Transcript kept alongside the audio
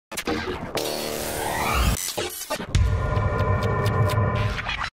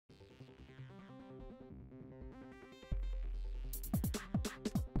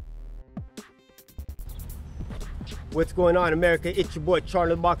What's going on, America? It's your boy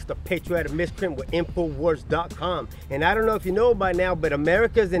charlieinthebox, the Patriotic Miscreant with Infowars.com. And I don't know if you know by now, but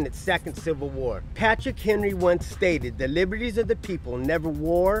America's in its second civil war. Patrick Henry once stated, "The liberties of the people never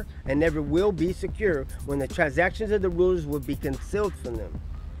war and never will be secure when the transactions of the rulers will be concealed from them."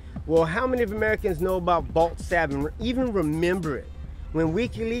 Well, how many of Americans know about Vault 7, even remember it? When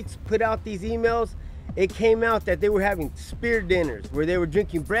WikiLeaks put out these emails, it came out that they were having spear dinners where they were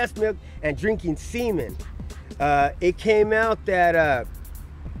drinking breast milk and drinking semen. It came out that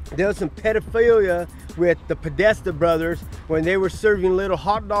there was some pedophilia with the Podesta brothers when they were serving little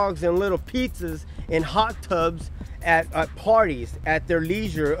hot dogs and little pizzas in hot tubs at parties at their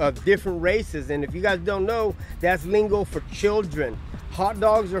leisure of different races. And if you guys don't know, that's lingo for children. Hot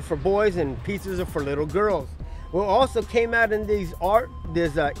dogs are for boys and pizzas are for little girls. Well, also came out in these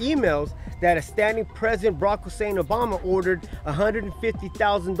emails that a standing President Barack Hussein Obama ordered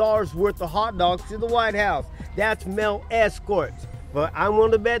 $150,000 worth of hot dogs to the White House. That's male escorts. But I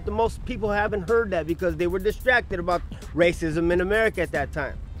want to bet that most people haven't heard that because they were distracted about racism in America at that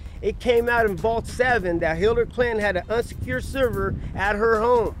time. It came out in Vault 7 that Hillary Clinton had an unsecure server at her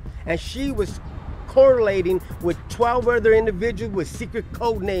home, and she was correlating with 12 other individuals with secret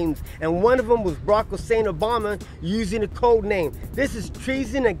code names, and one of them was Barack Hussein Obama using a code name. This is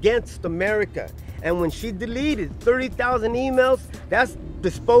treason against America. And when she deleted 30,000 emails, that's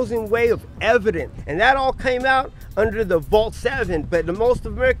disposing way of evidence. And that all came out under the Vault 7, but the most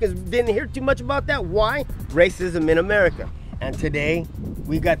Americans didn't hear too much about that. Why? Racism in America. And today,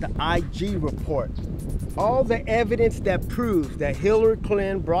 we got the IG report. All the evidence that proves that Hillary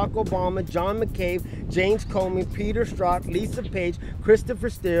Clinton, Barack Obama, John McCabe, James Comey, Peter Strzok, Lisa Page, Christopher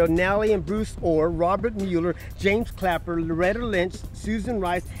Steele, Nellie and Bruce Orr, Robert Mueller, James Clapper, Loretta Lynch, Susan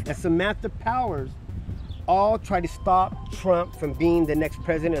Rice, and Samantha Powers all try to stop Trump from being the next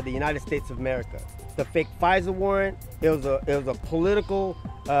president of the United States of America. The fake FISA warrant, it was a political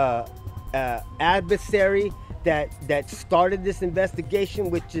adversary that started this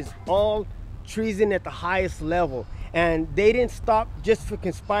investigation, which is all treason at the highest level. And they didn't stop just for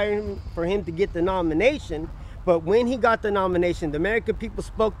conspiring for him to get the nomination, but when he got the nomination, the American people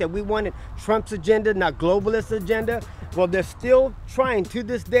spoke that we wanted Trump's agenda, not globalist agenda. Well, they're still trying to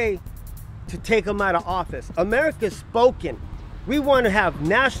this day to take him out of office. America's spoken. We want to have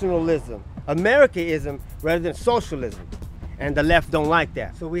nationalism, Americanism, rather than socialism. And the left don't like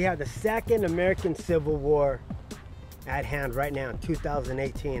that. So we have the second American Civil War at hand right now in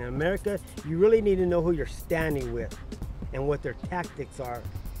 2018. In America, you really need to know who you're standing with and what their tactics are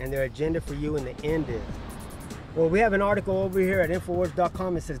and their agenda for you in the end is. Well, we have an article over here at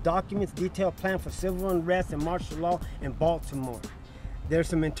Infowars.com. It says documents detail plan for civil unrest and martial law in Baltimore. There's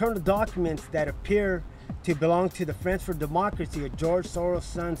some internal documents that appear to belong to the Friends for Democracy, or George Soros'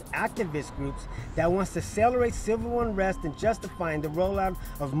 son's activist groups that wants to accelerate civil unrest and justifying the rollout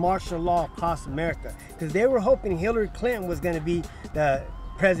of martial law across America. Because they were hoping Hillary Clinton was going to be the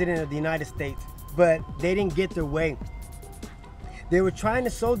president of the United States, but they didn't get their way. They were trying to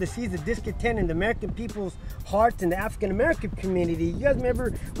sow the seeds of discontent in the American people's hearts and the African American community. You guys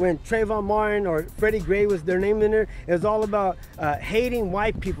remember when Trayvon Martin or Freddie Gray was their name in there? It was all about hating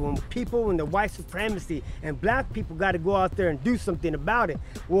white people and the white supremacy, and black people got to go out there and do something about it.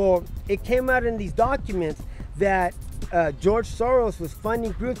 Well, it came out in these documents that George Soros was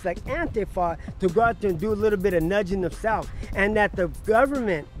funding groups like Antifa to go out there and do a little bit of nudging themselves, and that the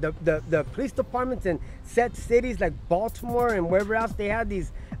government, the police departments in set cities like Baltimore and wherever else they had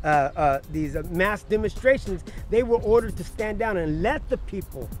these mass demonstrations, they were ordered to stand down and let the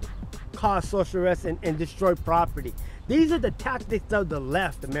people cause social unrest and destroy property. These are the tactics of the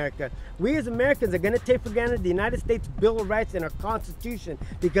left, America. We as Americans are going to take for granted the United States Bill of Rights and our Constitution,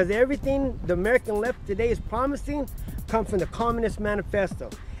 because everything the American left today is promising comes from the Communist Manifesto.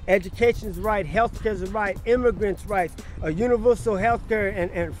 Education's right, healthcare's right, immigrants' rights, universal healthcare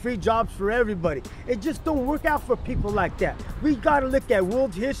and free jobs for everybody. It just don't work out for people like that. We got to look at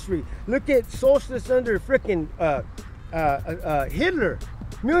world history. Look at socialists under freaking Hitler.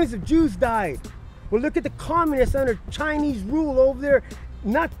 Millions of Jews died. Well, look at the communists under Chinese rule over there.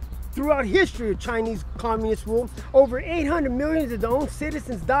 Not throughout history of Chinese communist rule. Over 800 million of their own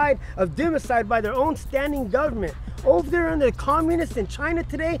citizens died of democide by their own standing government. Over there under the communists in China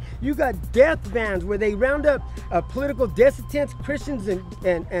today, you got death bans where they round up political dissidents, Christians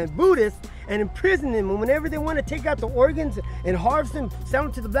and Buddhists, and imprison them. And whenever they want to take out the organs and harvest them, sell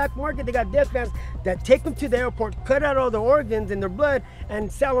them to the black market, they got death bans that take them to the airport, cut out all the organs and their blood,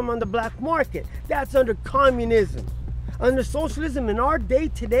 and sell them on the black market. That's under communism. Under socialism in our day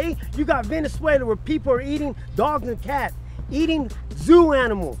today, you got Venezuela where people are eating dogs and cats, eating zoo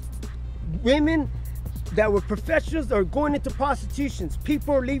animals. Women that were professionals are going into prostitutions.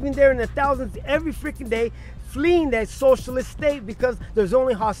 People are leaving there in the thousands every freaking day, fleeing that socialist state because there's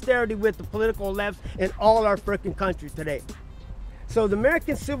only hostility with the political left in all our freaking countries today. So the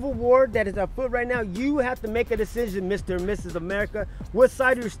American Civil War that is afoot right now, you have to make a decision, Mr. and Mrs. America. What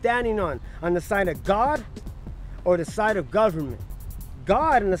side are you standing on? On the side of God or the side of government?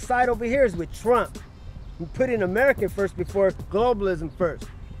 God on the side over here is with Trump. Putting American first before globalism first.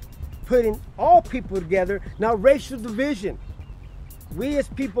 Putting all people together, now racial division. We as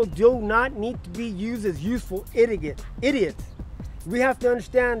people do not need to be used as useful idiots. We have to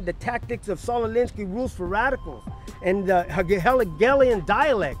understand the tactics of Solinsky rules for radicals and the Hegelian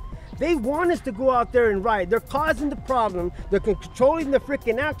dialect. They want us to go out there and riot. They're causing the problem. They're controlling the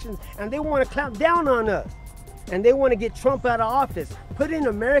freaking actions, and they want to clamp down on us. And they want to get Trump out of office. Put in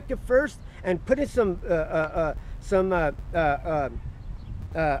America first and put in some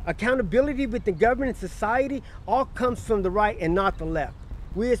accountability with the government and society. All comes from the right and not the left.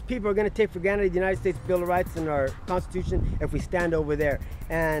 We as people are going to take for granted the United States Bill of Rights and our Constitution if we stand over there.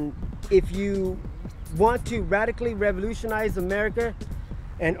 And if you want to radically revolutionize America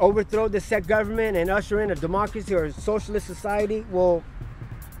and overthrow the set government and usher in a democracy or a socialist society, well,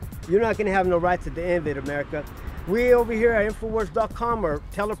 you're not going to have no rights at the end of it, America. We over here at Infowars.com are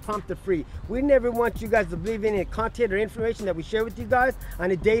teleprompter free. We never want you guys to believe any content or information that we share with you guys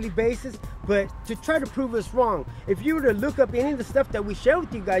on a daily basis, but to try to prove us wrong. If you were to look up any of the stuff that we share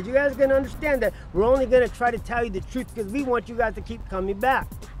with you guys are going to understand that we're only going to try to tell you the truth because we want you guys to keep coming back.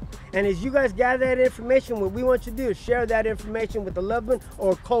 And as you guys gather that information, what we want you to do is share that information with a loved one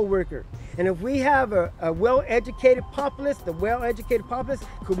or a co-worker. And if we have a well-educated populace, the well-educated populace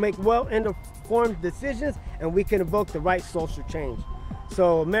could make well-informed decisions, and we can evoke the right social change.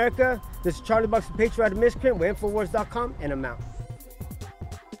 So America, this is Charlie Box, the Patriotic Miscreant with Infowars.com, and I'm out.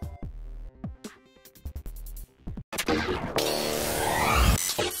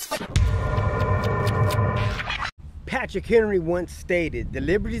 Patrick Henry once stated, the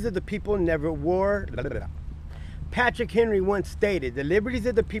liberties of the people never were... Patrick Henry once stated, the liberties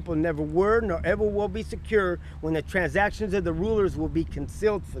of the people never were nor ever will be secure when the transactions of the rulers will be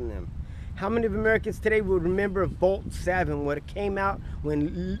concealed from them. How many of Americans today would remember Volt 7 when it came out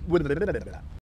when...